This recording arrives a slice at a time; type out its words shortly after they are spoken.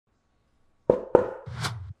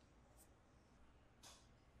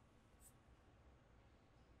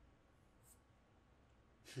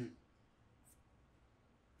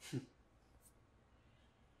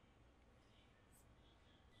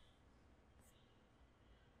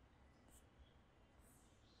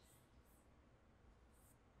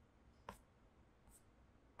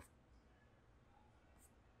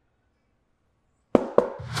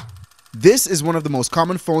This is one of the most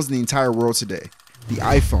common phones in the entire world today, the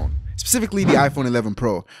iPhone, specifically the iPhone 11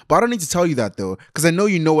 Pro. But I don't need to tell you that though, because I know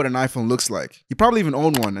you know what an iPhone looks like. You probably even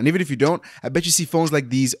own one, and even if you don't, I bet you see phones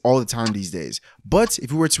like these all the time these days. But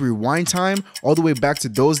if we were to rewind time all the way back to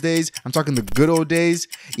those days, I'm talking the good old days,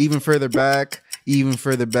 even further back,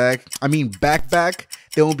 I mean back,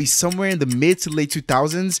 they will be somewhere in the mid to late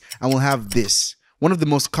 2000s, and we'll have this, one of the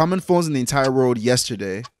most common phones in the entire world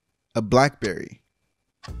yesterday, a BlackBerry.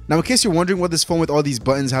 Now, in case you're wondering what this phone with all these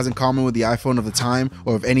buttons has in common with the iPhone of the time,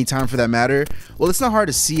 or of any time for that matter, well, it's not hard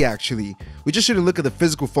to see actually. We just shouldn't look at the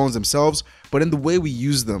physical phones themselves, but in the way we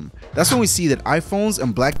use them. That's when we see that iPhones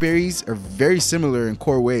and BlackBerries are very similar in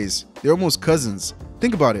core ways. They're almost cousins.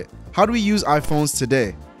 Think about it. How do we use iPhones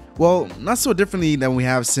today? Well, not so differently than we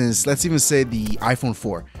have since, let's even say, the iPhone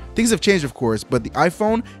 4. Things have changed, of course, but the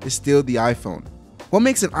iPhone is still the iPhone. What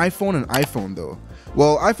makes an iPhone though?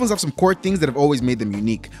 Well, iPhones have some core things that have always made them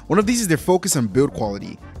unique. One of these is their focus on build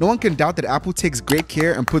quality. No one can doubt that Apple takes great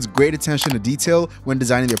care and puts great attention to detail when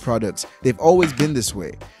designing their products. They've always been this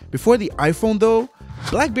way. Before the iPhone though,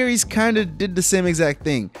 BlackBerries kinda did the same exact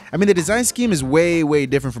thing. I mean, the design scheme is way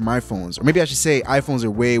different from iPhones. Or maybe I should say iPhones are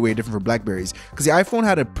way different from BlackBerries. Because the iPhone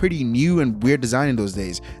had a pretty new and weird design in those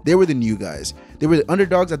days. They were the new guys. They were the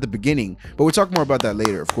underdogs at the beginning. But we'll talk more about that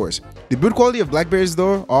later, of course. The build quality of BlackBerries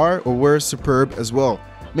though are or were superb as well.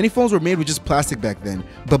 Many phones were made with just plastic back then,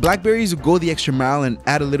 but BlackBerries would go the extra mile and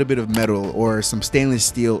add a little bit of metal or some stainless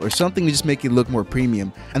steel or something to just make it look more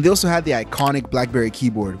premium. And they also had the iconic BlackBerry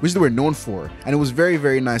keyboard, which they were known for, and it was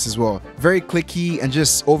very nice as well. Very clicky and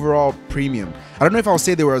just overall premium. I don't know if I'll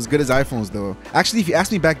say they were as good as iPhones though. Actually, if you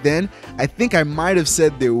asked me back then, I think I might have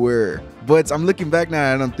said they were. But I'm looking back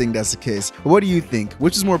now, I don't think that's the case. But what do you think?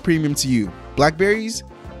 Which is more premium to you, BlackBerries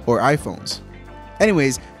or iPhones?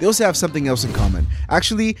 Anyways, they also have something else in common.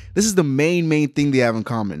 Actually, this is the main thing they have in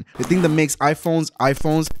common. The thing that makes iPhones,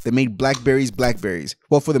 that made BlackBerries, BlackBerries.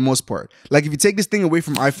 Well, for the most part. Like if you take this thing away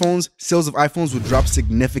from iPhones, sales of iPhones would drop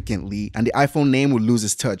significantly and the iPhone name would lose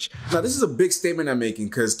its touch. Now, this is a big statement I'm making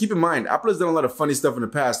because keep in mind, Apple has done a lot of funny stuff in the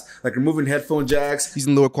past, like removing headphone jacks,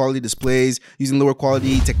 using lower quality displays, using lower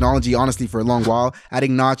quality technology, honestly, for a long while,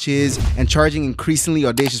 adding notches, and charging increasingly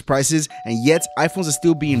audacious prices, and yet iPhones are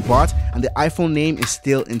still being bought and the iPhone name is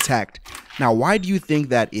still intact. Now, why do you think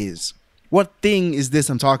that is? What thing is this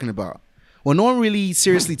I'm talking about? Well, no one really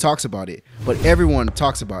seriously talks about it, but everyone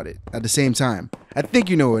talks about it at the same time. I think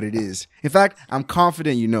you know what it is. In fact, I'm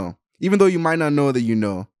confident you know, even though you might not know that you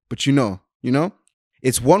know, but you know?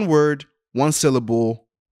 It's one word, one syllable,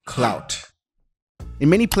 clout. In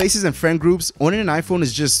many places and friend groups, owning an iPhone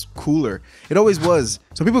is just cooler. It always was.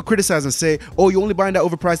 So people criticize and say, oh, you're only buying that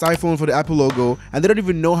overpriced iPhone for the Apple logo, and they don't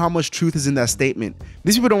even know how much truth is in that statement.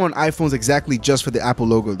 These people don't want iPhones exactly just for the Apple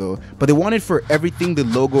logo though, but they want it for everything the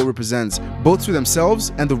logo represents, both to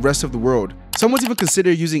themselves and the rest of the world. Some would even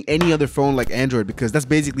consider using any other phone like Android because that's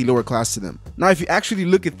basically lower class to them. Now, if you actually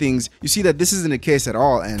look at things, you see that this isn't the case at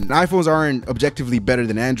all, and iPhones aren't objectively better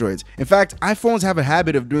than Androids. In fact, iPhones have a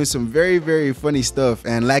habit of doing some very funny stuff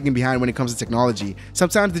and lagging behind when it comes to technology.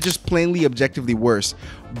 Sometimes they're just plainly objectively worse.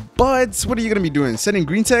 But what are you gonna be doing? Sending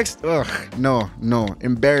green text? Ugh, no,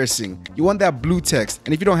 embarrassing. You want that blue text,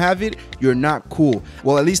 and if you don't have it, you're not cool.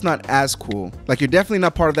 Well, at least not as cool. Like, you're definitely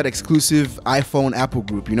not part of that exclusive iPhone Apple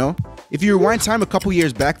group, you know? If you rewind time a couple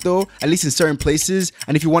years back though, at least in certain places,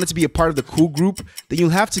 and if you wanted to be a part of the cool group, then you'll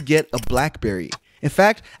have to get a BlackBerry. In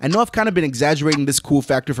fact, I know I've kind of been exaggerating this cool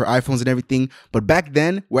factor for iPhones and everything, but back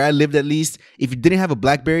then, where I lived at least, if you didn't have a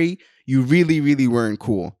BlackBerry, you really weren't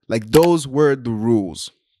cool. Like, those were the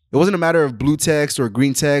rules. It wasn't a matter of blue text or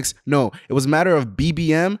green text. No, it was a matter of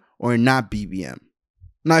BBM or not BBM.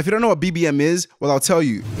 Now, if you don't know what BBM is, well, I'll tell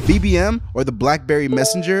you. BBM, or the BlackBerry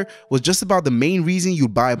Messenger, was just about the main reason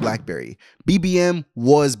you'd buy a BlackBerry. BBM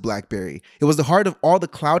was BlackBerry. It was the heart of all the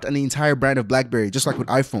clout and the entire brand of BlackBerry, just like with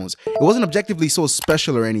iPhones. It wasn't objectively so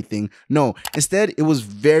special or anything. No, instead, it was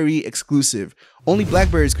very exclusive. Only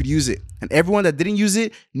BlackBerries could use it, and everyone that didn't use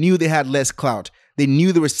it knew they had less clout. They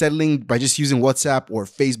knew they were settling by just using WhatsApp or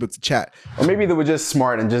Facebook to chat. Or maybe they were just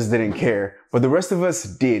smart and just didn't care. But the rest of us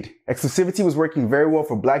did. Exclusivity was working very well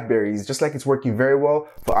for BlackBerries, just like it's working very well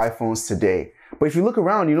for iPhones today. But if you look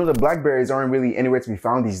around, you know that BlackBerries aren't really anywhere to be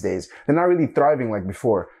found these days. They're not really thriving like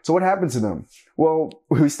before. So what happened to them? Well,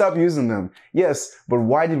 we stopped using them. Yes, but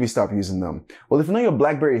why did we stop using them? Well, if you know your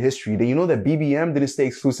BlackBerry history, then you know that BBM didn't stay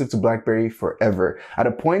exclusive to BlackBerry forever. At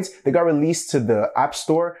a point, they got released to the App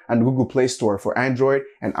Store and the Google Play Store for Android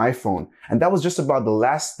and iPhone. And that was just about the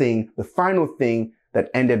last thing, the final thing that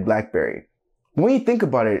ended BlackBerry. When you think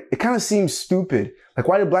about it, it kind of seems stupid. Like,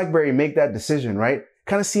 why did BlackBerry make that decision, right? It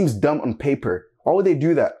kind of seems dumb on paper. Why would they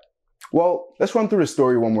do that? Well, let's run through the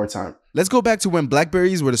story one more time. Let's go back to when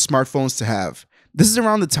BlackBerries were the smartphones to have. This is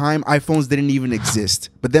around the time iPhones didn't even exist.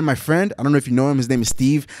 But then my friend, I don't know if you know him, his name is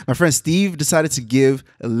Steve. My friend Steve decided to give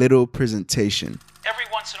a little presentation. Every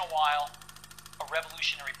once in a while, a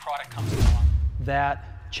revolutionary product comes along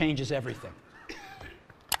that changes everything.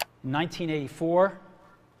 In 1984,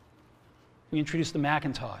 we introduced the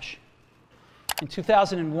Macintosh. In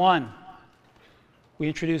 2001, we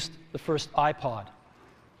introduced the first iPod.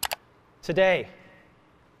 Today,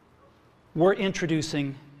 we're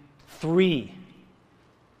introducing 3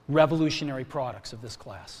 revolutionary products of this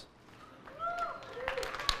class.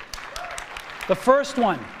 The first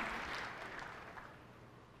one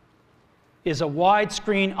is a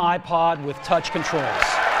widescreen iPod with touch controls.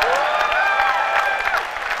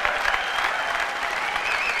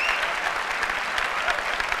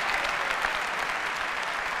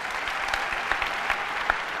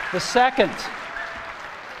 The second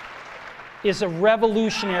is a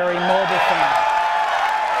revolutionary mobile phone.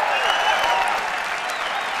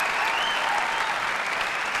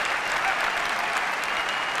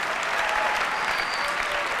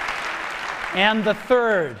 And the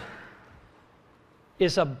third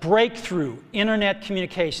is a breakthrough internet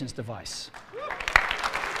communications device.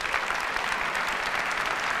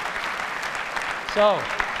 So,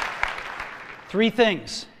 3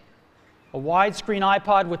 things. A widescreen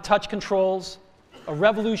iPod with touch controls, a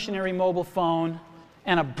revolutionary mobile phone,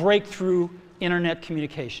 and a breakthrough internet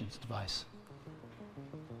communications device.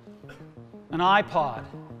 An iPod,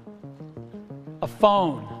 a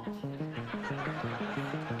phone,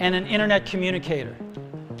 and an internet communicator.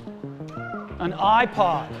 An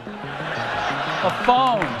iPod, a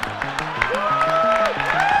phone.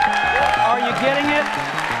 Are you getting it?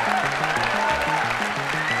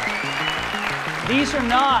 These are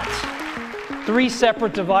not 3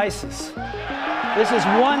 separate devices. This is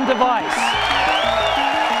one device.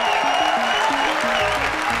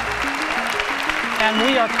 And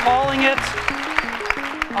we are calling it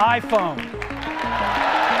iPhone.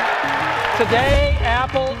 Today,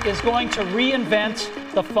 Apple is going to reinvent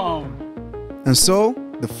the phone. And so,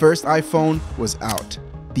 the first iPhone was out.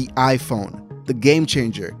 The iPhone, the game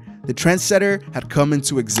changer. The trendsetter had come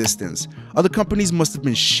into existence. Other companies must have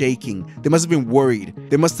been shaking. They must have been worried.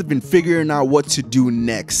 They must have been figuring out what to do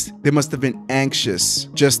next. They must have been anxious,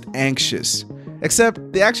 just anxious.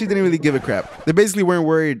 Except they actually didn't really give a crap. They basically weren't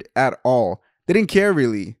worried at all. They didn't care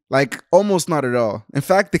really, like almost not at all. In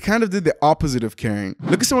fact, they kind of did the opposite of caring.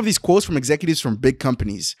 Look at some of these quotes from executives from big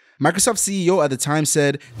companies. Microsoft CEO at the time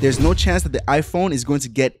said, "There's no chance that the iPhone is going to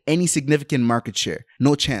get any significant market share.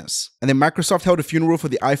 No chance." And then Microsoft held a funeral for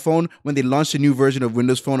the iPhone when they launched a new version of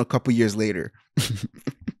Windows Phone a couple years later.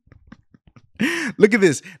 Look at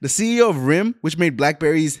this. The CEO of RIM, which made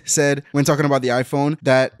BlackBerries, said when talking about the iPhone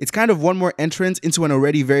that it's kind of one more entrance into an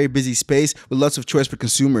already very busy space with lots of choice for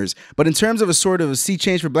consumers. But in terms of a sort of a sea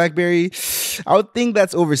change for BlackBerry, I would think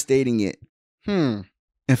that's overstating it.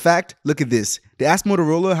 In fact, look at this. They asked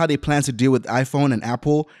Motorola how they plan to deal with iPhone and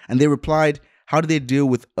Apple, and they replied, "How do they deal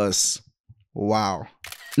with us?" Wow.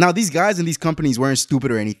 Now, these guys in these companies weren't stupid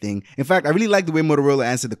or anything. In fact, I really like the way Motorola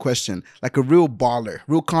answered the question, like a real baller,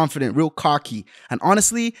 real confident, real cocky. And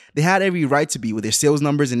honestly, they had every right to be with their sales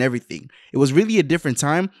numbers and everything. It was really a different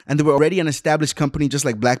time, and they were already an established company just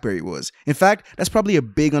like BlackBerry was. In fact, that's probably a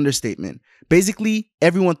big understatement. Basically,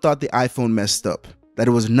 everyone thought the iPhone messed up, that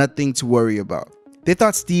it was nothing to worry about. They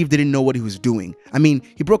thought Steve didn't know what he was doing. I mean,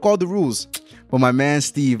 he broke all the rules. But my man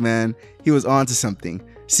Steve, man, he was on to something.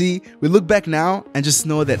 See, we look back now and just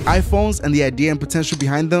know that iPhones and the idea and potential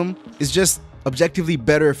behind them is just objectively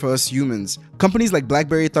better for us humans. Companies like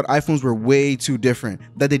BlackBerry thought iPhones were way too different,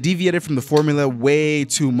 that they deviated from the formula way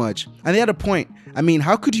too much. And they had a point. I mean,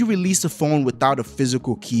 how could you release a phone without a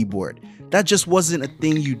physical keyboard? That just wasn't a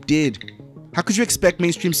thing you did. How could you expect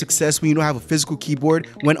mainstream success when you don't have a physical keyboard,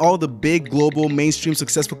 when all the big global mainstream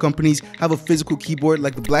successful companies have a physical keyboard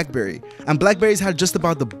like the BlackBerry? And BlackBerries had just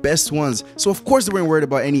about the best ones, so of course they weren't worried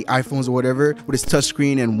about any iPhones or whatever with its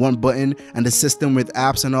touchscreen and one button and the system with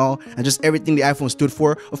apps and all and just everything the iPhone stood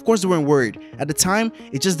for. Of course they weren't worried. At the time,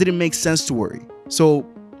 it just didn't make sense to worry, so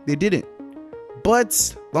they didn't.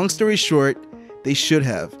 But long story short, they should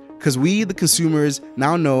have. Because we, the consumers,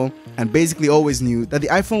 now know, and basically always knew, that the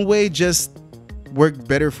iPhone way just worked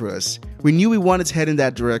better for us. We knew we wanted to head in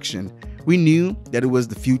that direction. We knew that it was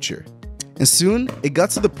the future. And soon, it got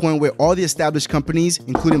to the point where all the established companies,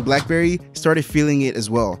 including BlackBerry, started feeling it as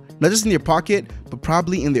well. Not just in their pocket, but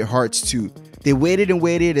probably in their hearts too. They waited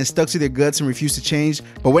and stuck to their guts and refused to change,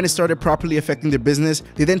 but when it started properly affecting their business,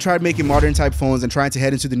 they then tried making modern type phones and trying to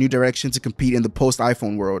head into the new direction to compete in the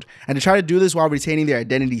post-iPhone world. And they tried to do this while retaining their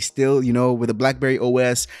identity still, you know, with the BlackBerry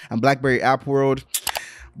OS and BlackBerry app world.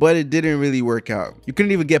 But it didn't really work out. You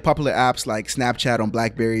couldn't even get popular apps like Snapchat on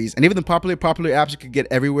BlackBerries, and even the popular apps you could get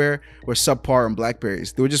everywhere were subpar on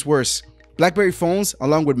BlackBerries. They were just worse. BlackBerry phones,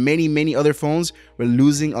 along with many other phones, were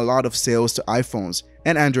losing a lot of sales to iPhones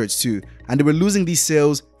and Androids too, and they were losing these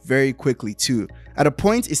sales very quickly too. At a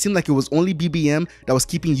point, it seemed like it was only BBM that was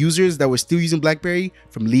keeping users that were still using BlackBerry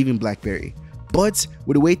from leaving BlackBerry. But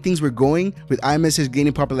with the way things were going, with iMessage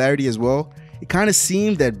gaining popularity as well, it kind of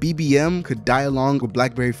seemed that BBM could die along with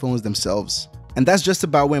BlackBerry phones themselves. And that's just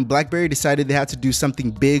about when BlackBerry decided they had to do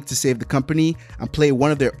something big to save the company and play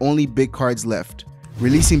one of their only big cards left,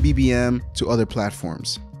 releasing BBM to other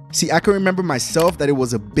platforms. See, I can remember myself that it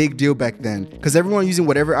was a big deal back then, because everyone using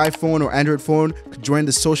whatever iPhone or Android phone could join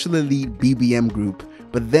the social elite BBM group.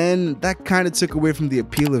 But then that kind of took away from the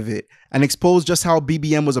appeal of it and exposed just how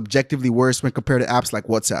BBM was objectively worse when compared to apps like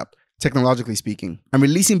WhatsApp, technologically speaking. And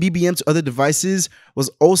releasing BBM to other devices was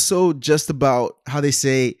also just about, how they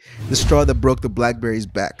say, the straw that broke the BlackBerry's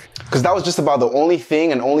back. Because that was just about the only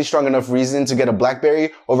thing and only strong enough reason to get a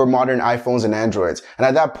BlackBerry over modern iPhones and Androids. And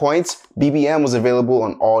at that point, BBM was available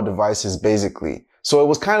on all devices basically. So it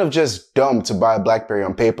was kind of just dumb to buy a BlackBerry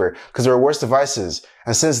on paper because there were worse devices.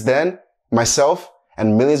 And since then, myself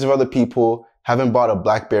and millions of other people haven't bought a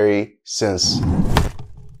BlackBerry since.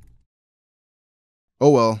 Oh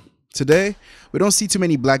well. Today, we don't see too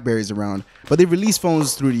many BlackBerries around, but they've released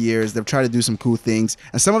phones through the years. They've tried to do some cool things,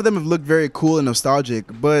 and some of them have looked very cool and nostalgic,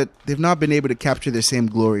 but they've not been able to capture their same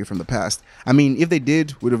glory from the past. I mean, if they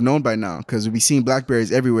did, we'd have known by now, because we'd be seeing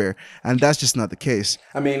BlackBerries everywhere, and that's just not the case.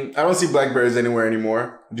 I mean, I don't see BlackBerries anywhere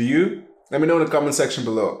anymore. Do you? Let me know in the comment section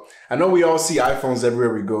below. I know we all see iPhones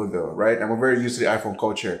everywhere we go though, right? And we're very used to the iPhone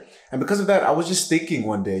culture. And because of that, I was just thinking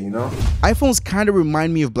one day, you know? iPhones kind of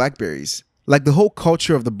remind me of BlackBerries. Like the whole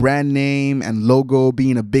culture of the brand name and logo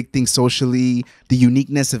being a big thing socially, the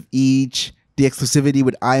uniqueness of each, the exclusivity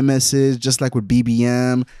with iMessage, just like with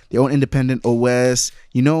BBM, their own independent OS,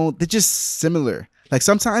 you know, they're just similar. Like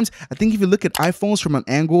sometimes, I think if you look at iPhones from an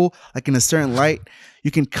angle, like in a certain light, you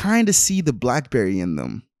can kind of see the BlackBerry in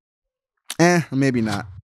them. Maybe not.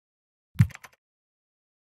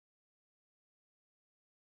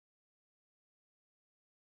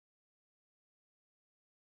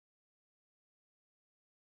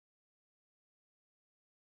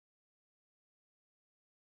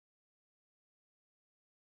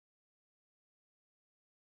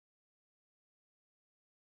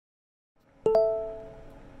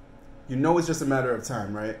 You know it's just a matter of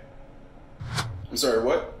time, right? I'm sorry,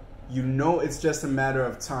 what? You know it's just a matter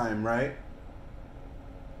of time, right?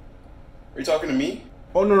 Are you talking to me?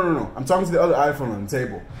 Oh, no. I'm talking to the other iPhone on the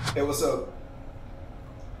table. Hey, what's up?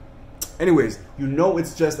 Anyways, you know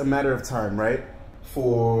it's just a matter of time, right?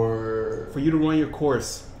 For you to run your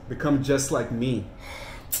course, become just like me.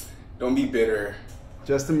 Don't be bitter.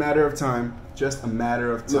 Just a matter of time. Just a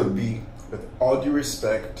matter of time. Look, B, with all due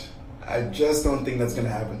respect, I just don't think that's gonna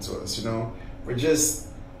happen to us, you know? We're just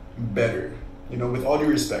better. You know, with all due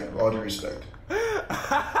respect, with all due respect.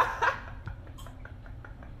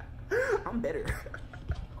 I'm better.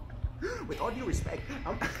 With all due respect,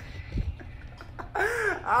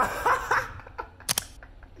 I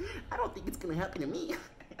don't think it's gonna happen to me.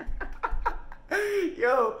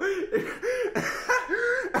 Yo.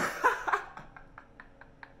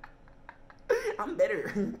 I'm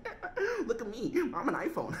better. Look at me. I'm an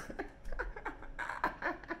iPhone.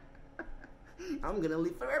 I'm gonna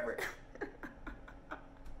live forever.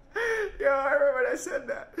 Yo, I remember when I said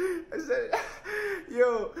that. I said,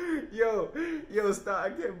 yo, stop. I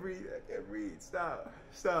can't breathe. Stop.